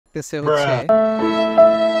থাকতেছে হচ্ছে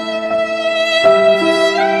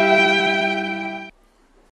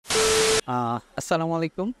আসসালামু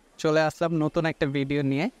আলাইকুম। চলে আসলাম নতুন একটা ভিডিও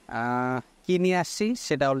নিয়ে। কি নিয়ে আসছি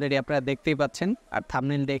সেটা অলরেডি আপনারা দেখতেই পাচ্ছেন, আর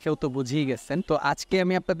থাম্বনেল দেখেও তো বুঝিয়ে গেছেন। তো আজকে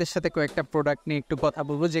আমি আপনাদের সাথে কয়েকটা প্রোডাক্ট নিয়ে একটু কথা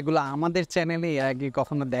বলবো, যেগুলো আমাদের চ্যানেলে এর আগে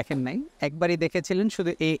কখনো দেখেন নাই। একবারই দেখেছিলেন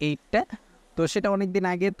শুধু এই এইটটা, তো সেটা অনেক দিন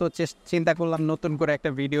আগে। তো চিন্তা করলাম নতুন করে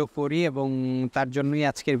একটা ভিডিও করি, এবং তার জন্যই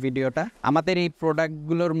আজকের ভিডিওটা। আমাদের এই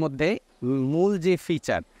প্রোডাক্টগুলোর মধ্যে মূল যে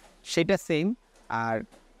ফিচার সেটা সেম, আর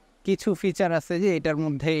কিছু ফিচার আছে যে এটার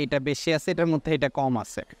মধ্যে এটা বেশি আছে, এটার মধ্যে এটা কম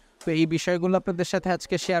আছে। তো এই বিষয়গুলো আপনাদের সাথে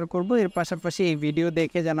আজকে শেয়ার করব। এর পাশাপাশি এই ভিডিও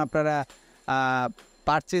দেখে যেন আপনারা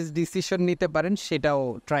পারচেজ ডিসিশন নিতে পারেন, সেটাও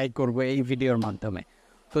ট্রাই করব এই ভিডিওর মাধ্যমে।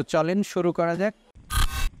 তো চলেন শুরু করা যাক।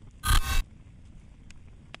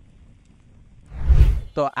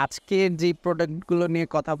 তো আজকের যে প্রোডাক্টগুলো নিয়ে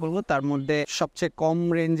কথা বলবো তার মধ্যে সবচেয়ে কম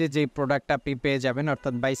রেঞ্জে যে প্রোডাক্ট আপনি পেয়ে যাবেন,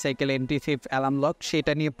 অর্থাৎ bicycle anti thief alarm lock,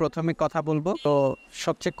 সেটা নিয়ে প্রথমে কথা বলবো। তো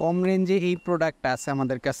সবচেয়ে কম রেঞ্জে এই প্রোডাক্টটা আছে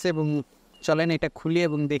আমাদের কাছে, এবং চলেন এটা খুলি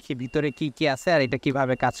এবং দেখি ভিতরে কি কি আছে আর এটা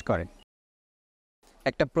কিভাবে কাজ করে।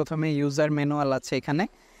 একটা প্রথমে ইউজার ম্যানুয়াল আছে এখানে,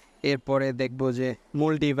 এরপরে দেখবো যে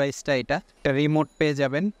মূল ডিভাইসটা, এটা একটা রিমোট পেয়ে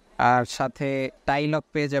যাবেন, আর সাথে টাইলক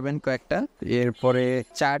পেয়ে যাবেন কয়েকটা। এরপরে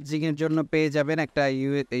চার্জিংয়ের জন্য পেয়ে যাবেন একটা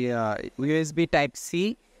ইউএসবি টাইপ সি,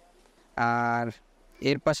 আর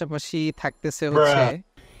এর পাশাপাশি থাকতেছে হচ্ছে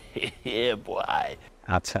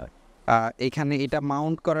আচ্ছা এখানে এটা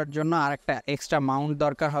মাউন্ট করার জন্য আর একটা এক্সট্রা মাউন্ট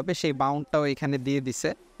দরকার হবে, সেই মাউন্টটাও এখানে দিয়ে দিছে।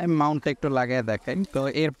 আমি মাউন্টটা একটু লাগাই দেখাই। তো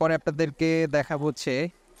এরপরে আপনাদেরকে দেখাবো হচ্ছে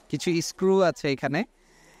কিছু স্ক্রু আছে এখানে,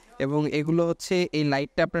 এবং এগুলো হচ্ছে এই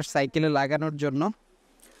লাইটটা আপনার সাইকেলে লাগানোর জন্য।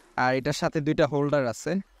 আর এটার সাথে দুইটা হোল্ডার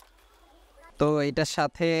আছে। তো এটার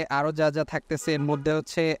সাথে আরও যা যা থাকতেছে এর মধ্যে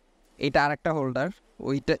হচ্ছে এটা আরেকটা হোল্ডার,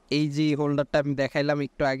 ওইটা এই যে হোল্ডারটা আমি দেখাইলাম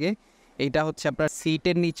একটু আগে, এইটা হচ্ছে আপনার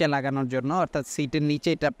সিটের নিচে লাগানোর জন্য, অর্থাৎ সিটের নিচে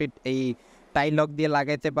এটা আপনি এই টাই লক দিয়ে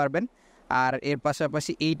লাগাইতে পারবেন। আর এর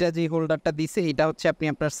পাশাপাশি এইটা যে হোল্ডারটা দিছে এটা হচ্ছে আপনি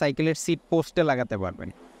আপনার সাইকেলের সিট পোস্টে লাগাতে পারবেন।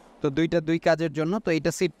 তো দুই কাজের জন্য। তো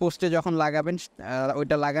এইটা সিট পোস্টে যখন লাগাবেন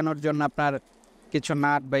ওইটা লাগানোর জন্য আপনার কিছু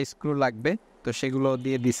নাট বা স্ক্রু লাগবে, তো সেগুলো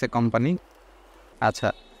দিয়ে দিছে কোম্পানি। আচ্ছা,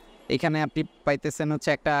 এখানে আপনি পাইতেছেন হচ্ছে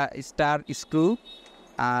একটা স্টার স্ক্রু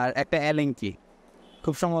আর একটা অ্যালেঙ্কি,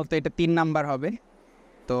 খুব সম্ভবত এটা 3 নাম্বার হবে।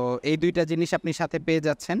 তো এই দুইটা জিনিস আপনি সাথে পেয়ে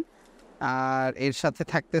যাচ্ছেন। আর এর সাথে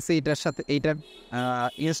থাকতেছে এটার সাথে এইটার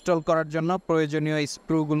ইনস্টল করার জন্য প্রয়োজনীয়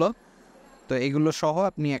স্ক্রুগুলো। তো এগুলো সহ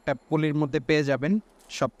আপনি একটা পলির মধ্যে পেয়ে যাবেন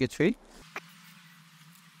সব কিছুই।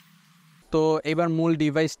 তো এবার মূল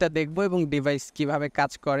ডিভাইসটা দেখব, এবং ডিভাইস কিভাবে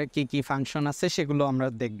কাজ করে, কি কি ফাংশন আছে সেগুলো আমরা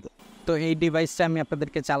দেখব। তো এই ডিভাইসটা আমি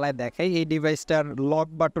আপনাদেরকে চালায় দেখাই। এই ডিভাইসটার লক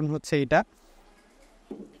বাটন হচ্ছে এটা।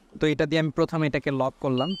 তো এটা দিয়ে আমি প্রথমে এটাকে লক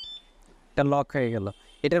করলাম, এটা লক হয়ে গেল।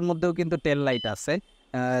 এটার মধ্যেও কিন্তু টেল লাইট আছে,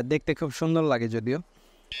 দেখতে খুব সুন্দর লাগে যদিও।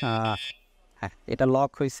 হ্যাঁ, এটা লক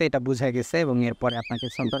হয়েছে, এটা বোঝা গেছে, এবং এরপরে আপনাকে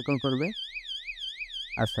সতর্ক করবে।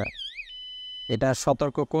 আচ্ছা, এটা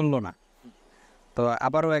সতর্ক করলো না, তো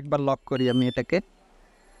আবারও একবার লক করি আমি এটাকে।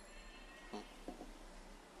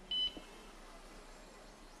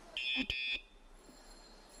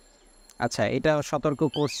 আচ্ছা, এটা সতর্ক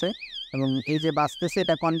করছে, এবং এই যে বাজতেছে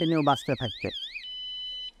এটা কন্টিনিউ বাজতে থাকবে।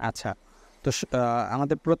 আচ্ছা, তো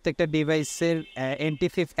আমাদের প্রত্যেকটা ডিভাইসের এন্টি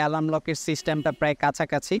থিফ অ্যালার্ম লকের সিস্টেমটা প্রায়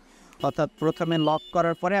কাছাকাছি, অর্থাৎ প্রথমে লক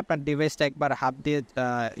করার পরে আপনার ডিভাইসটা একবার হাত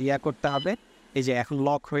দিয়ে করতে হবে। এই যে এখন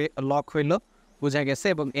লক হইলো, বোঝা গেছে,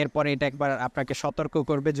 এবং এরপরে এটা একবার আপনাকে সতর্ক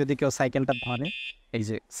করবে যদি কেউ সাইকেলটা ধরে। এই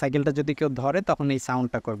যে সাইকেলটা যদি কেউ ধরে তখন এই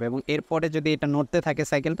সাউন্ডটা করবে, এবং এরপরে যদি এটা নড়তে থাকে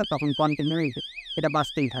সাইকেলটা তখন কন্টিনিউ এটা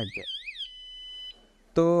বাজতেই থাকবে।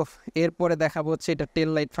 তো এরপরে দেখাবো হচ্ছে এটা টেল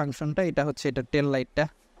লাইট ফাংশনটা। এটা হচ্ছে এটা টেল লাইটটা,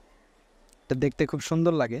 এটা দেখতে খুব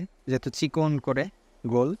সুন্দর লাগে যেহেতু চিকন করে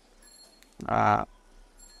গোল।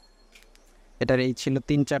 এটার এই ছিল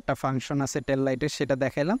 3-4টা ফাংশন আছে টেল লাইটের, সেটা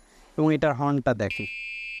দেখাইলাম। এবং এটার হর্নটা দেখি,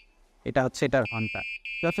 এটা হচ্ছে এটার হর্নটা,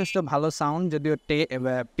 যথেষ্ট ভালো সাউন্ড, যদিও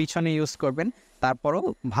পিছনে ইউজ করবেন তারপরও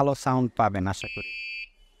ভালো সাউন্ড পাবেন আশা করি।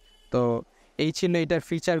 তো এই ছিল এটার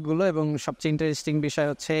ফিচারগুলো, এবং সবচেয়ে ইন্টারেস্টিং বিষয়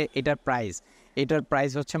হচ্ছে এটার প্রাইস। এটার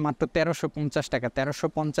প্রাইস হচ্ছে মাত্র 1350 টাকা।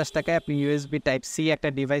 1350 টাকায় আপনি ইউএসবি টাইপ সি একটা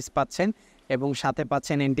ডিভাইস পাচ্ছেন, এবং সাথে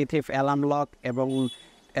পাচ্ছেন এন্টি থিফ অ্যালার্ম লক এবং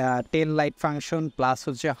টেল লাইট ফাংশন প্লাস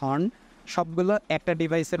হচ্ছে হর্ন, সবগুলো একটা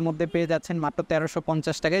ডিভাইসের মধ্যে পেয়ে যাচ্ছেন মাত্র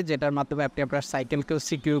 1350 টাকায়, যেটার মাধ্যমে আপনি আপনার সাইকেলকেও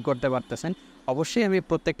সিকিউর করতে পারতেছেন। অবশ্যই আমি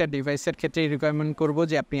প্রত্যেকটা ডিভাইসের ক্ষেত্রেই রিকমেন্ড করব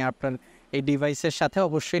যে আপনি আপনার এই ডিভাইসের সাথে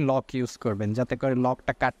অবশ্যই লক ইউজ করবেন, যাতে করে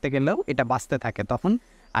লকটা কাটতে গেলেও এটা বাঁচতে থাকে। তখন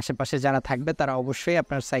আশেপাশে যারা থাকবে তারা অবশ্যই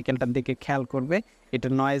আপনার সাইকেলটার দিকে খেয়াল করবে এটা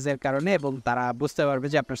নয়েজের কারণে, এবং তারা বুঝতে পারবে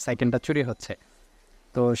যে আপনার সাইকেলটা চুরি হচ্ছে।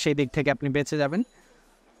 তো সেই দিক থেকে আপনি বেঁচে যাবেন।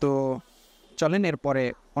 তো চলেন এরপরে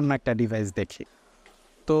অন্য একটা ডিভাইস দেখি।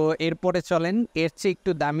 তো এরপরে চলেন এর চেয়ে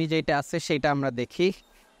একটু দামি যেটা আছে সেটা আমরা দেখি।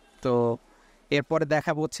 তো এরপরে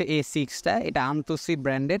দেখাবো হচ্ছে A6টা, এটা আন্তসি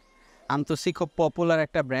ব্র্যান্ডেড। আন্তসি খুব পপুলার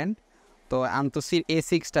একটা ব্র্যান্ড, তো আন্তসির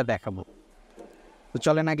A6টা দেখাবো। তো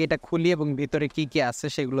চলেন আগে এটা খুলি এবং ভিতরে কি কি আছে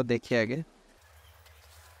সেগুলো দেখি আগে।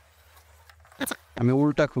 আমি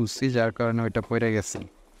উল্টা খুলছি যার কারণে ওইটা পড়ে গেছে।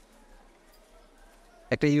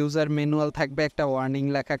 একটা ইউজার ম্যানুয়াল থাকবে, একটা ওয়ার্নিং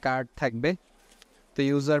লেখা কার্ড থাকবে। তো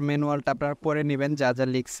ইউজার ম্যানুয়ালটা আপনারা পড়ে নেবেন, যা যা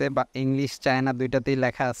লিখছে, বা ইংলিশ চায়না দুইটাতেই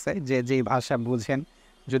লেখা আছে, যে যেই ভাষা বুঝেন।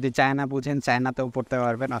 যদি চায়না বুঝেন চায়নাতেও পড়তে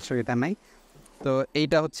পারবেন, অসুবিধা নাই। তো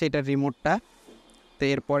এইটা হচ্ছে এটা রিমোটটা। তো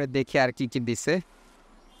এরপরে দেখি আর কি কি দিছে।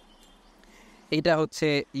 এইটা হচ্ছে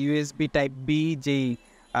ইউএসবি টাইপ বি যেই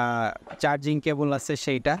চার্জিং কেবল আছে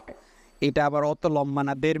সেইটা। এটা আবার অত লম্বা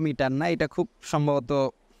না, 1.5 মিটার না, এটা খুব সম্ভবত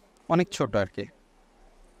অনেক ছোট আর কি।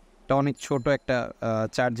 এটা অনেক ছোট একটা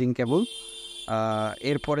চার্জিং কেবল।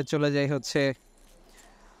 এরপরে চলে যাই হচ্ছে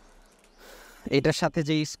এটার সাথে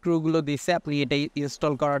যে স্ক্রুগুলো দিছে আপনি এটাই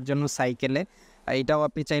ইনস্টল করার জন্য সাইকেলে। এটাও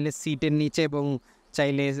আপনি চাইলে সিটের নিচে এবং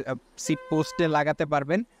চাইলে সিট পোস্টে লাগাতে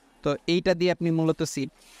পারবেন। তো এইটা দিয়ে আপনি মূলত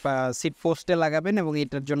সিট পোস্টে লাগাবেন এবং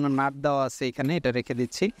এটার জন্য নাট দেওয়া আছে এখানে, এটা রেখে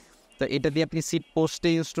দিচ্ছি। তো এটা দিয়ে আপনি সিট পোস্টে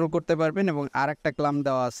ইনস্টল করতে পারবেন এবং আর একটা ক্লাম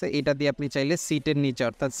দেওয়া আছে, এটা দিয়ে আপনি চাইলে সিটের নিচে,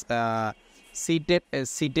 অর্থাৎ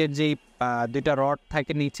সিটের যেই দুইটা রড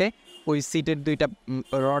থাকে নিচে, ওই সিটের দুইটা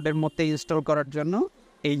রডের মধ্যে ইনস্টল করার জন্য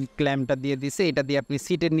এই ক্ল্যাম্পটা দিয়ে দিছে, এটা দিয়ে আপনি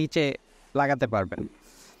সিটের নিচে লাগাতে পারবেন।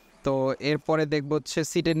 তো এরপরে দেখবো হচ্ছে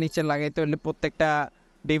সিটের নিচে লাগাইতে হলে প্রত্যেকটা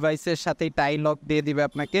ডিভাইসের সাথেই টাই লক দিয়ে দিবে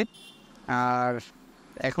আপনাকে। আর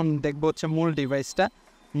এখন দেখবো হচ্ছে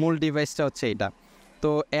মূল ডিভাইসটা হচ্ছে এটা।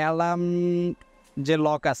 তো অ্যালার্ম যে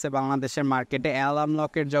লক আছে বাংলাদেশের মার্কেটে, অ্যালার্ম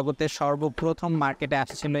লকের জগতে সর্বপ্রথম মার্কেটে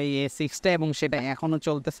আসছিল এই A6টা এবং সেটা এখনও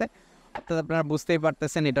চলতেছে। অর্থাৎ আপনারা বুঝতেই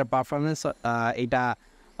পারতেছেন এটার পারফরমেন্স,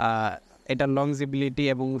 এটার লংজিবিলিটি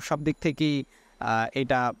এবং সব দিক থেকেই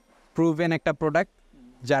এটা প্রুভেন একটা প্রোডাক্ট,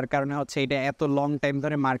 যার কারণে হচ্ছে এটা এত লং টাইম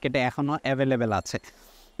ধরে মার্কেটে এখনও অ্যাভেলেবেল আছে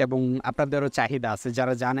এবং আপনাদেরও চাহিদা আছে,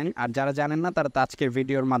 যারা জানেন। আর যারা জানেন না তারা তো আজকের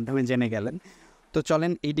ভিডিওর মাধ্যমে জেনে গেলেন। তো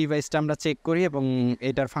চলেন এই ডিভাইসটা আমরা চেক করি এবং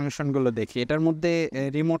এটার ফাংশনগুলো দেখি। এটার মধ্যে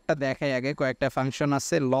রিমোটটা দেখাই আগে, কয়েকটা ফাংশন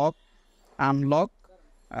আছে, লক, আনলক।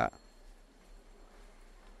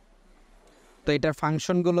 তো এটার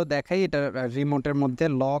ফাংশনগুলো দেখাই। এটার রিমোটের মধ্যে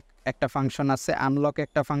লক একটা ফাংশন আছে, আনলক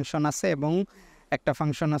একটা ফাংশন আছে এবং একটা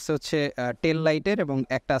ফাংশন আছে হচ্ছে টেল লাইটের এবং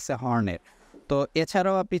একটা আছে হর্নের। তো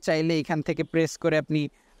এছাড়াও আপনি চাইলে এখান থেকে প্রেস করে আপনি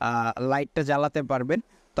লাইটটা জ্বালাতে পারবেন।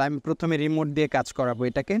 তো আমি প্রথমে রিমোট দিয়ে কাজ করাবো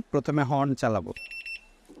এটাকে। প্রথমে হর্ন চালাবো।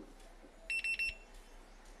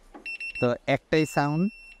 তো একটাই সাউন্ড,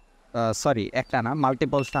 সরি একটা না,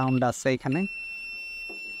 মাল্টিপল সাউন্ড আছে এখানে।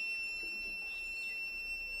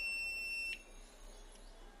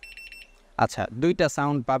 আচ্ছা, দুইটা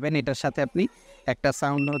সাউন্ড পাবেন এটার সাথে আপনি। একটা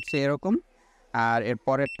সাউন্ড হচ্ছে এরকম আর এর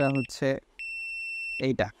পরেরটা হচ্ছে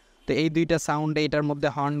এইটা। তো এই দুইটা সাউন্ডে এটার মধ্যে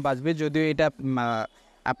হর্ন বাজবে। যদিও এটা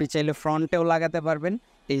আপনি চাইলে ফ্রন্টেও লাগাতে পারবেন,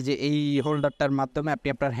 এই যে এই হোল্ডারটার মাধ্যমে আপনি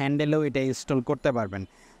আপনার হ্যান্ডেলেও এটা ইনস্টল করতে পারবেন,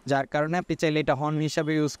 যার কারণে আপনি চাইলে এটা হর্ন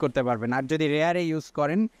হিসাবে ইউজ করতে পারবেন। আর যদি রেয়ারে ইউজ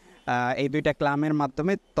করেন এই দুইটা ক্লামের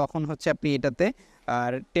মাধ্যমে, তখন হচ্ছে আপনি এটাতে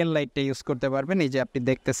আর টেল লাইটটা ইউজ করতে পারবেন। এই যে আপনি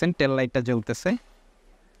দেখতেছেন টেল লাইটটা জ্বলতেছে।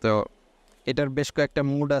 তো এটার বেশ কয়েকটা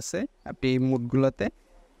মুড আছে, আপনি এই মুডগুলোতে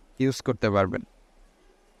ইউজ করতে পারবেন।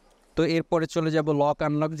 তো এরপরে চলে যাব লক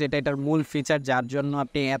আনলক, যেটা এটার মূল ফিচার, যার জন্য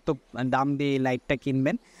আপনি এত দাম দিয়ে এই লাইটটা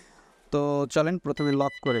কিনবেন। তো চলেন প্রথমে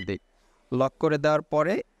লক করে দিই। লক করে দেওয়ার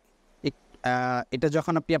পরে এটা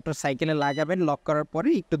যখন আপনি আপনার সাইকেলে লাগাবেন, লক করার পরে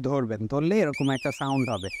একটু ধরবেন, ধরলে এরকম একটা সাউন্ড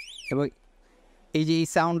হবে এবং এই যে এই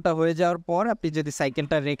সাউন্ডটা হয়ে যাওয়ার পর আপনি যদি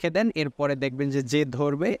সাইকেলটা রেখে দেন, এরপরে দেখবেন যে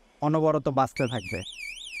ধরবে অনবরত বাজতে থাকবে,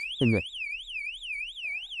 ঠিক আছে?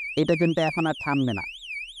 এটা কিন্তু এখন আর থামবে না।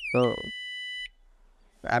 তো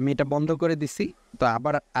আমি এটা বন্ধ করে দিছি। তো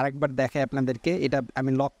আবার আরেকবার দেখাই আপনাদেরকে। এটা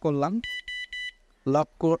আমি লক করলাম।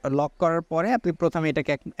 লক করার পরে আপনি প্রথমে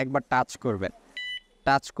এটাকে একবার টাচ করবেন।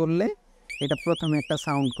 টাচ করলে এটা প্রথমে একটা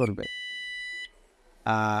সাউন্ড করবে।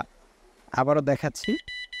 আবারও দেখাচ্ছি।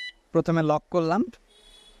 প্রথমে লক করলাম,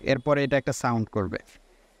 এরপরে এটা একটা সাউন্ড করবে।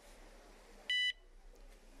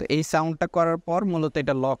 তো এই সাউন্ডটা করার পর মূলত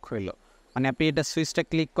এটা লক হইলো। মানে আপনি এটা সুইচটা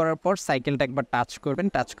ক্লিক করার পর সাইকেলটা একবার টাচ করবেন।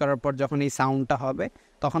 টাচ করার পর যখন এই সাউন্ডটা হবে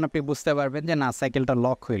তখন আপনি বুঝতে পারবেন যে না, সাইকেলটা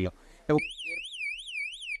লক হইলো। এবং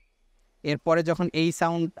এরপরে যখন এই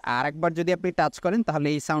সাউন্ড আরেকবার যদি আপনি টাচ করেন তাহলে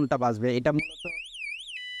এই সাউন্ডটা বাজবে। এটা মূলত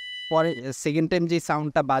পরে সেকেন্ড টাইম যে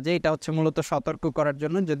সাউন্ডটা বাজে, এটা হচ্ছে মূলত সতর্ক করার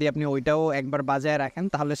জন্য। যদি আপনি ওইটাও একবার বাজায় রাখেন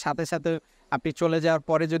তাহলে সাথে সাথে আপনি চলে যাওয়ার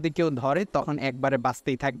পরে যদি কেউ ধরে তখন একবারে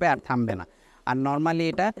বাজতেই থাকবে আর থামবে না। আর নর্মালি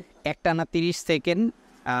এটা একটানা 30 সেকেন্ড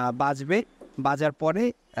বাজবে। বাজার পরে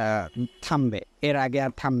থামবে, এর আগে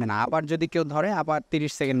আর থামবে না। আবার যদি কেউ ধরে আবার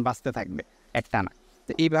 30 সেকেন্ড বাজতে থাকবে একটানা।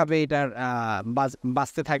 তো এইভাবে এটার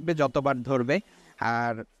বাজতে থাকবে যতবার ধরবে।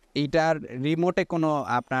 আর এইটার রিমোটে কোনো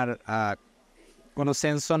আপনার কোনো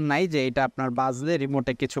সেন্সর নাই যে এটা আপনার বাজলে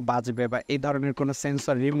রিমোটে কিছু বাজবে বা এই ধরনের কোনো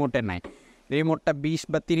সেন্সর রিমোটে নাই। রিমোটটা 20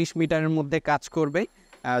 বা 30 মিটারের মধ্যে কাজ করবে।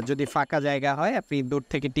 যদি ফাঁকা জায়গা হয় আপনি দূর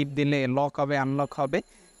থেকে টিপ দিলে লক হবে, আনলক হবে।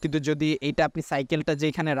 কিন্তু যদি এইটা আপনি সাইকেলটা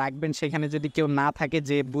যেখানে রাখবেন সেখানে যদি কেউ না থাকে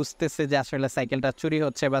যে বুঝতেছে যে আসলে সাইকেলটা চুরি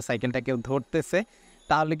হচ্ছে বা সাইকেলটা কেউ ধরতেছে,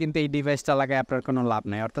 তাহলে কিন্তু এই ডিভাইসটা লাগায় আপনার কোনো লাভ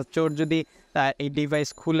নেই। অর্থাৎ চোর যদি এই ডিভাইস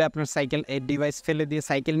খুলে আপনার সাইকেল এই ডিভাইস ফেলে দিয়ে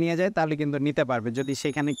সাইকেল নিয়ে যায় তাহলে কিন্তু নিতে পারবে, যদি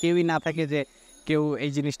সেখানে কেউই না থাকে যে কেউ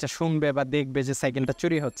এই জিনিসটা শুনবে বা দেখবে যে সাইকেলটা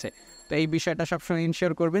চুরি হচ্ছে। তো এই বিষয়টা সবসময়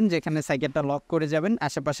ইনশিওর করবেন যে এখানে সাইকেলটা লক করে যাবেন,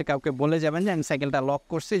 আশেপাশে কাউকে বলে যাবেন যে আমি সাইকেলটা লক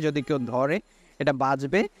করছি, যদি কেউ ধরে এটা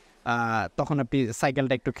বাজবে তখন আপনি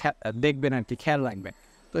সাইকেলটা একটু দেখবেন আর কি, খেয়াল রাখবেন।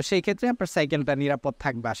 তো সেই ক্ষেত্রে আপনার সাইকেলটা নিরাপদ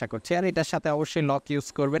থাকবে আশা করছি। আর এটার সাথে অবশ্যই লক ইউজ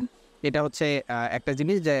করবেন। এটা হচ্ছে একটা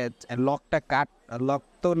জিনিস যে লক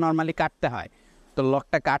তো নর্মালি কাটতে হয়, তো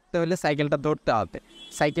লকটা কাটতে হলে সাইকেলটা ধরতে হবে,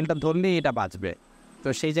 সাইকেলটা ধরলেই এটা বাজবে। তো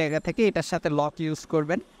সেই জায়গা থেকে এটার সাথে লক ইউজ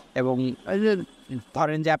করবেন। এবং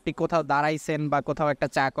ধরেন যে আপনি কোথাও দাঁড়াইছেন বা কোথাও একটা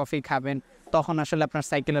চা কফি খাবেন, তখন আসলে আপনার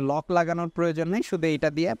সাইকেলে লক লাগানোর প্রয়োজন নেই, শুধু এটা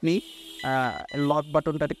দিয়ে আপনি লক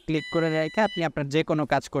বাটনটা ক্লিক করে রেখে আপনি আপনার যে কোনো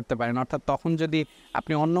কাজ করতে পারেন। অর্থাৎ তখন যদি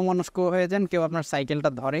আপনি অন্যমনস্ক হয়ে যান, কেউ আপনার সাইকেলটা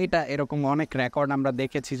ধরে, এটা এরকম অনেক রেকর্ড আমরা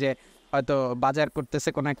দেখেছি যে হয়তো বাজার করতেছে,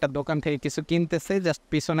 কোনো একটা দোকান থেকে কিছু কিনতেছে, জাস্ট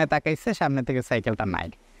পিছনে তাকাইছে, সামনে থেকে সাইকেলটা নাই।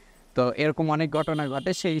 তো এরকম অনেক ঘটনা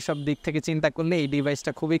ঘটে। সেই সব দিক থেকে চিন্তা করলে এই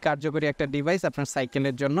ডিভাইসটা খুবই কার্যকরী একটা ডিভাইস আপনার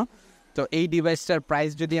সাইকেলের জন্য। তো এই ডিভাইসটার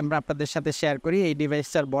প্রাইস যদি আমরা আপনাদের সাথে শেয়ার করি, এই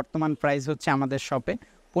ডিভাইসটার বর্তমান প্রাইস হচ্ছে আমাদের শপে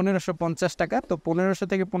 1550 টাকা। তো 1500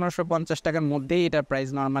 থেকে 1550 টাকার মধ্যেই এটার প্রাইস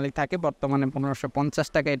নর্মালি থাকে, বর্তমানে 1550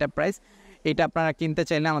 টাকা এটা প্রাইস। এটা আপনারা কিনতে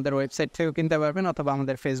চাইলে আমাদের ওয়েবসাইট থেকেও কিনতে পারবেন অথবা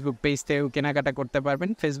আমাদের ফেসবুক পেজ থেকেও কেনাকাটা করতে পারবেন।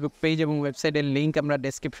 ফেসবুক পেজ এবং ওয়েবসাইটের লিঙ্ক আমরা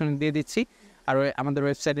ডেসক্রিপশনে দিয়ে দিচ্ছি। আর আমাদের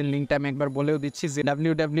ওয়েবসাইটের লিঙ্কটা আমি একবার বলেও দিচ্ছি,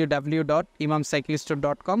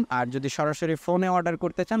 www.imamcyclistore.com। আর যদি সরাসরি ফোনে অর্ডার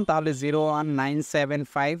করতে চান তাহলে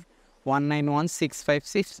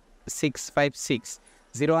 01975191656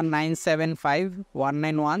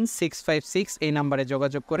 01975191656 এই নাম্বারে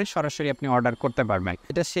যোগাযোগ করে সরাসরি আপনি অর্ডার করতে পারবেন।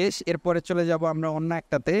 এটা শেষ, এরপরে চলে যাব আমরা অন্য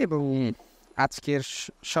একটাতে, এবং আজকের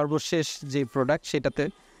সর্বশেষ যে প্রোডাক্ট সেটাতে।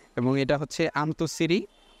 এবং এটা হচ্ছে আন্তসিরি,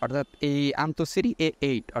 অর্থাৎ এই আন্তসিরি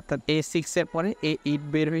A8, অর্থাৎ A6 এর পরে A8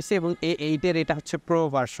 বের হয়েছে এবং A8 এর এটা হচ্ছে প্রো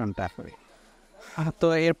ভার্সনটা। তো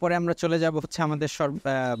এরপরে আমরা চলে যাব হচ্ছে আমাদের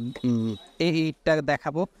A8টা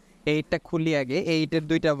দেখাবো। A8টা খুলি আগে। A8 এর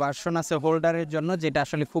দুইটা ভার্সন আছে হোল্ডারের জন্য, যেটা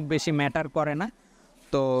আসলে খুব বেশি ম্যাটার করে না,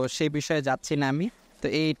 তো সেই বিষয়ে যাচ্ছি না আমি। তো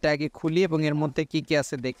A8টা আগে খুলি এবং এর মধ্যে কি কি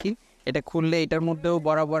আছে দেখি। এটা খুললে এটার মধ্যেও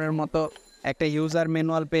বরাবরের মতো একটা ইউজার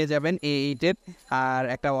ম্যানুয়াল পেয়ে যাবেন A8 এর, আর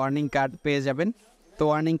একটা ওয়ার্নিং কার্ড পেয়ে যাবেন। তো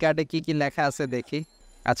ওয়ার্নিং কার্ডে কী কী লেখা আছে দেখি।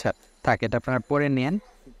 আচ্ছা থাক, এটা আপনারা পড়ে নেন,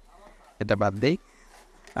 এটা বাদ দেই।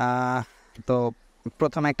 তো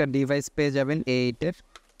প্রথমে একটা ডিভাইস পেয়ে যাবেন A8 এর।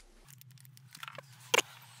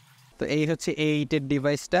 তো এই হচ্ছে A8 এর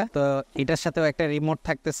ডিভাইসটা। তো এটার সাথেও একটা রিমোট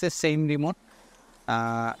থাকতেছে, সেম রিমোট।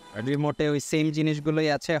 রিমোটে ওই সেম জিনিসগুলোই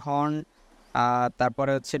আছে, হর্ন,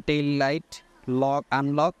 তারপরে হচ্ছে tail light, lock,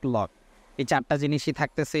 unlock, lock, এই চারটা জিনিসই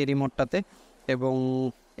থাকতেছে এই রিমোটটাতে। এবং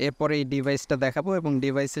এরপরে এই ডিভাইসটা দেখাবো, এবং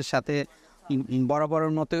ডিভাইসের সাথে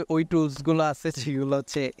বরাবরের মতো ওই টুলসগুলো আছে যেগুলো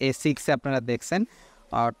হচ্ছে A6 আপনারা দেখছেন।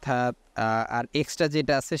 অর্থাৎ আর এক্সট্রা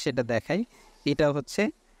যেটা আছে সেটা দেখাই। এটা হচ্ছে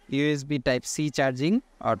USB টাইপ সি চার্জিং,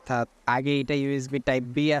 অর্থাৎ আগে এটা USB টাইপ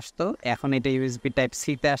বি আসতো, এখন এটা USB টাইপ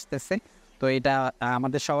সিতে আসতেছে। তো এটা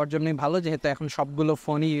আমাদের সবার জন্যই ভালো, যেহেতু এখন সবগুলো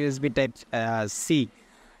ফোনই USB type C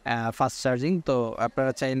fast charging. তো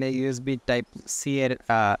আপনারা চাইলে USB টাইপ সি এর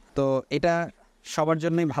তো এটা সবার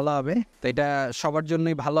জন্যই ভালো হবে। তো এটা সবার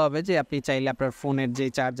জন্যই ভালো হবে যে আপনি চাইলে আপনার ফোনের যে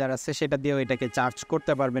চার্জার আছে সেটা দিয়েও এটাকে চার্জ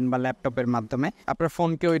করতে পারবেন, বা ল্যাপটপের মাধ্যমে আপনার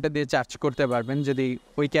ফোনকেও এটা দিয়ে চার্জ করতে পারবেন যদি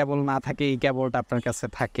ওই কেবল না থাকে, এই কেবলটা আপনার কাছে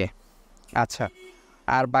থাকে। আচ্ছা,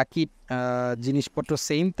 আর বাকি জিনিসপত্র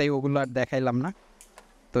সেম, তাই ওগুলো আর দেখাইলাম না।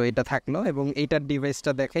 তো এটা থাকলো, এবং এইটার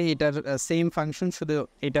ডিভাইসটা দেখাই। এটার সেম ফাংশন, শুধু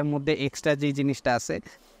এটার মধ্যে এক্সট্রা যে জিনিসটা আছে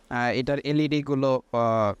এটার এলইডিগুলো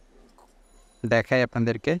দেখাই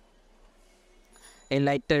আপনাদেরকে। এই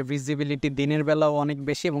লাইটটার ভিজিবিলিটি দিনের বেলাও অনেক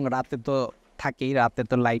বেশি, এবং রাতে তো থাকেই, রাতে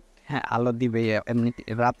তো লাইট আলো দিবে, এমনি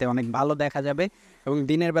রাতে অনেক ভালো দেখা যাবে, এবং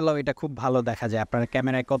দিনের বেলাও এটা খুব ভালো দেখা যায়। আপনারা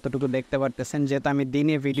ক্যামেরায় কতটুকু দেখতে পারতেছেন, যেহেতু আমি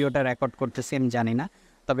দিনে ভিডিওটা রেকর্ড করতেছি আমি জানি না,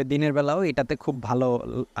 তবে দিনের বেলাও এটাতে খুব ভালো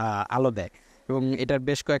আলো দেয়। এবং এটার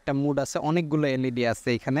বেশ কয়েকটা মুড আছে, অনেকগুলো এলইডি আছে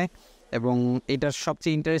এখানে। এবং এটার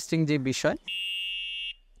সবচেয়ে ইন্টারেস্টিং যে বিষয়,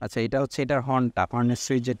 আচ্ছা এটা হচ্ছে এটার হর্নটা, হর্নের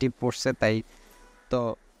সুইচ যেটি পড়ছে তাই। তো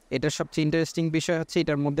এটার সবচেয়ে ইন্টারেস্টিং বিষয় হচ্ছে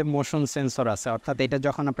এটার মধ্যে মোশন সেন্সর আছে, অর্থাৎ এটা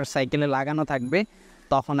যখন আপনার সাইকেলে লাগানো থাকবে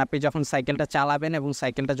তখন আপনি যখন সাইকেলটা চালাবেন এবং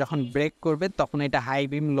সাইকেলটা যখন ব্রেক করবে তখন এটা হাই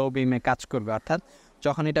বিম লো বিমে কাজ করবে। অর্থাৎ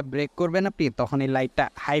যখন এটা ব্রেক করবেন আপনি তখন এই লাইটটা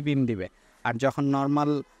হাই বিম দিবে, আর যখন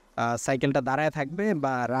নর্মাল সাইকেলটা দাঁড়ায় থাকবে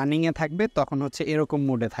বা রানিংয়ে থাকবে তখন হচ্ছে এরকম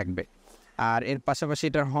মোডে থাকবে। আর এর পাশাপাশি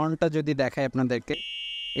এটার হর্নটা যদি দেখায় আপনাদেরকে,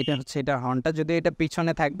 এটা হচ্ছে এটার হর্নটা, যদি এটা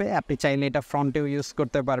পিছনে থাকবে আপনি চাইলে এটা ফ্রন্টেও ইউজ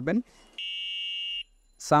করতে পারবেন।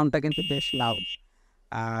 সাউন্ডটা কিন্তু বেশ লাউড।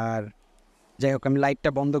 আর যাই হোক, আমি লাইটটা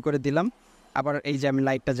বন্ধ করে দিলাম, আবার এই যে আমি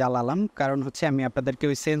লাইটটা জ্বালালাম, কারণ হচ্ছে আমি আপনাদেরকে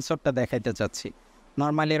ওই সেন্সরটা দেখাইতে চাচ্ছি।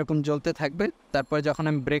 নর্মালি এরকম জ্বলতে থাকবে, তারপরে যখন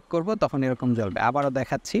আমি ব্রেক করব তখন এরকম জ্বলবে। আবারও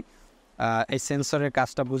দেখাচ্ছি এই সেন্সরের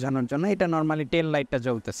কাজটা বোঝানোর জন্য। এটা নর্মালি টেল লাইটটা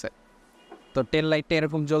জ্বলতেছে, তো টেল লাইটটা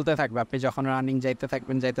এরকম জ্বলতে থাকবে, আপনি যখন রানিং যাইতে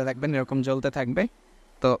থাকবেন এরকম জ্বলতে থাকবে।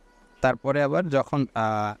 তো তারপরে আবার যখন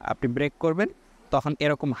আপনি ব্রেক করবেন তখন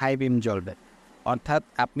এরকম হাই বিম জ্বলবে। অর্থাৎ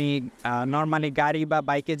আপনি নর্মালি গাড়ি বা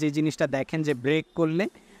বাইকে যে জিনিসটা দেখেন যে ব্রেক করলে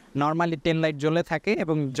নর্মালি টেল লাইট জ্বলে থাকে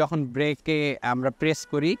এবং যখন ব্রেকে আমরা প্রেস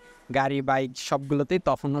করি গাড়ি বাইক সবগুলোতেই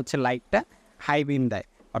তখন হচ্ছে লাইটটা হাই বিম দেয়,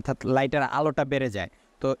 অর্থাৎ লাইটের আলোটা বেড়ে যায়।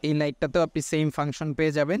 তো এই লাইটটাতেও আপনি সেম ফাংশন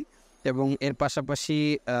পেয়ে যাবেন। এবং এর পাশাপাশি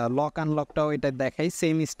লক আনলকটাও এটা দেখাই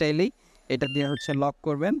সেম স্টাইলেই, এটা দিয়ে হচ্ছে লক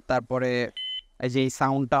করবেন, তারপরে এই যে এই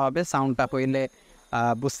সাউন্ডটা হবে, সাউন্ডটা হইলে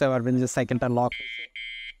বুঝতে পারবেন যে সাইকেলটা লক।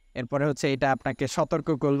 এরপরে হচ্ছে এটা আপনাকে সতর্ক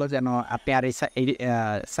করলো যেন আপনি আর এই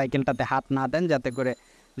সাইকেলটাতে হাত না দেন, যাতে করে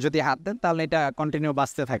যদি হাত দেন তাহলে এটা কন্টিনিউ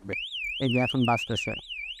বাজতে থাকবে। এই যে এখন বাজতেছে।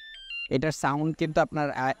 এটার সাউন্ড কিন্তু আপনার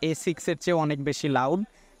A6-এর চেয়ে অনেক বেশি লাউড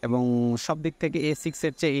এবং সব দিক থেকে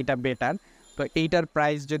A6-এর চেয়ে এইটা বেটার। তো এইটার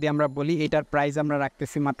প্রাইস যদি আমরা বলি, এইটার প্রাইস আমরা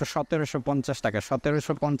রাখতেছি মাত্র 1750 টাকা।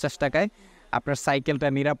 1750 টাকায় আপনার সাইকেলটা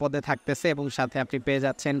নিরাপদে থাকতেছে এবং সাথে আপনি পেয়ে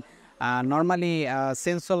যাচ্ছেন নর্মালি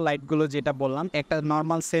সেন্সর লাইটগুলো, যেটা বললাম একটা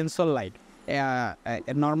নর্মাল সেন্সর লাইট,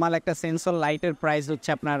 নর্মাল একটা সেন্সর লাইটের প্রাইস হচ্ছে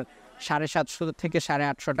আপনার 750 থেকে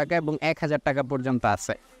 850 টাকা এবং 1000 টাকা পর্যন্ত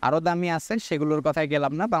আছে। আরও দামি আছে, সেগুলোর কথাই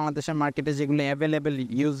গেলাম না। বাংলাদেশের মার্কেটে যেগুলো অ্যাভেলেবেল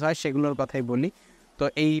ইউজ হয় সেগুলোর কথাই বলি। তো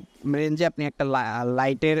এই রেঞ্জে আপনি একটা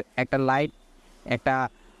লাইটের একটা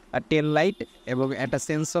টেল লাইট এবং একটা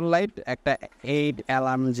সেন্সর লাইট, একটা এইড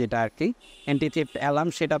অ্যালার্ম যেটা আর কি অ্যান্টি থিফট অ্যালার্ম,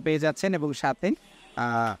 সেটা পেয়ে যাচ্ছেন এবং সাথে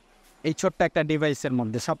এই ছোট্ট একটা ডিভাইসের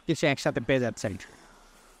মধ্যে সব কিছু একসাথে পেয়ে যাচ্ছেন।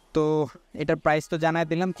 তো এটার প্রাইস তো জানাই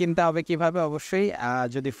দিলাম, কিনতে হবে কীভাবে অবশ্যই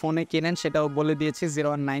যদি ফোনে কিনেন সেটাও বলে দিয়েছি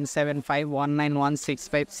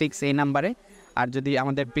 01975191656 এই নাম্বারে। আর যদি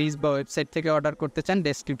আমাদের পেজ বা ওয়েবসাইট থেকে অর্ডার করতে চান,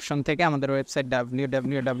 ডেসক্রিপশন থেকে আমাদের ওয়েবসাইট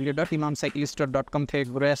www.imamcyclestore.com থেকে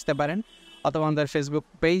ঘুরে আসতে পারেন, অথবা আমাদের ফেসবুক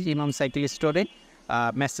পেজ ইমাম সাইকেল স্টোরে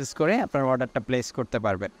মেসেজ করে আপনার অর্ডারটা প্লেস করতে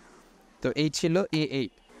পারবেন। তো এই ছিল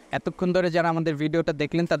এতক্ষণ ধরে যারা আমাদের ভিডিওটা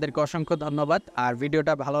দেখলেন তাদেরকে অসংখ্য ধন্যবাদ। আর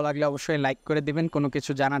ভিডিওটা ভালো লাগলে অবশ্যই লাইক করে দিবেন, কোনো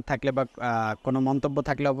কিছু জানার থাকলে বা কোনো মন্তব্য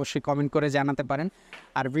থাকলে অবশ্যই কমেন্ট করে জানাতে পারেন।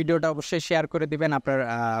 আর ভিডিওটা অবশ্যই শেয়ার করে দিবেন আপনার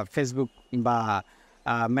ফেসবুক বা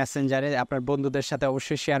মেসেঞ্জারে আপনার বন্ধুদের সাথে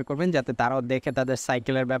অবশ্যই শেয়ার করবেন, যাতে তারাও দেখে তাদের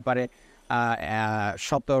সাইকেলের ব্যাপারে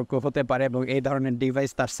সতর্ক হতে পারে এবং এই ধরনের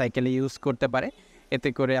ডিভাইস তার সাইকেলে ইউজ করতে পারে। এতে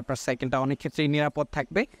করে আপনার সাইকেলটা অনেক ক্ষেত্রেই নিরাপদ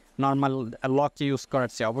থাকবে নর্মাল লক ইউজ করার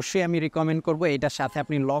চেয়ে। অবশ্যই আমি রিকমেন্ড করবো এটার সাথে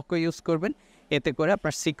আপনি লকও ইউজ করবেন, এতে করে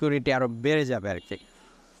আপনার সিকিউরিটি আরও বেড়ে যাবে আর কি।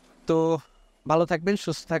 তো ভালো থাকবেন,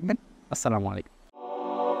 সুস্থ থাকবেন, আসসালামু আলাইকুম।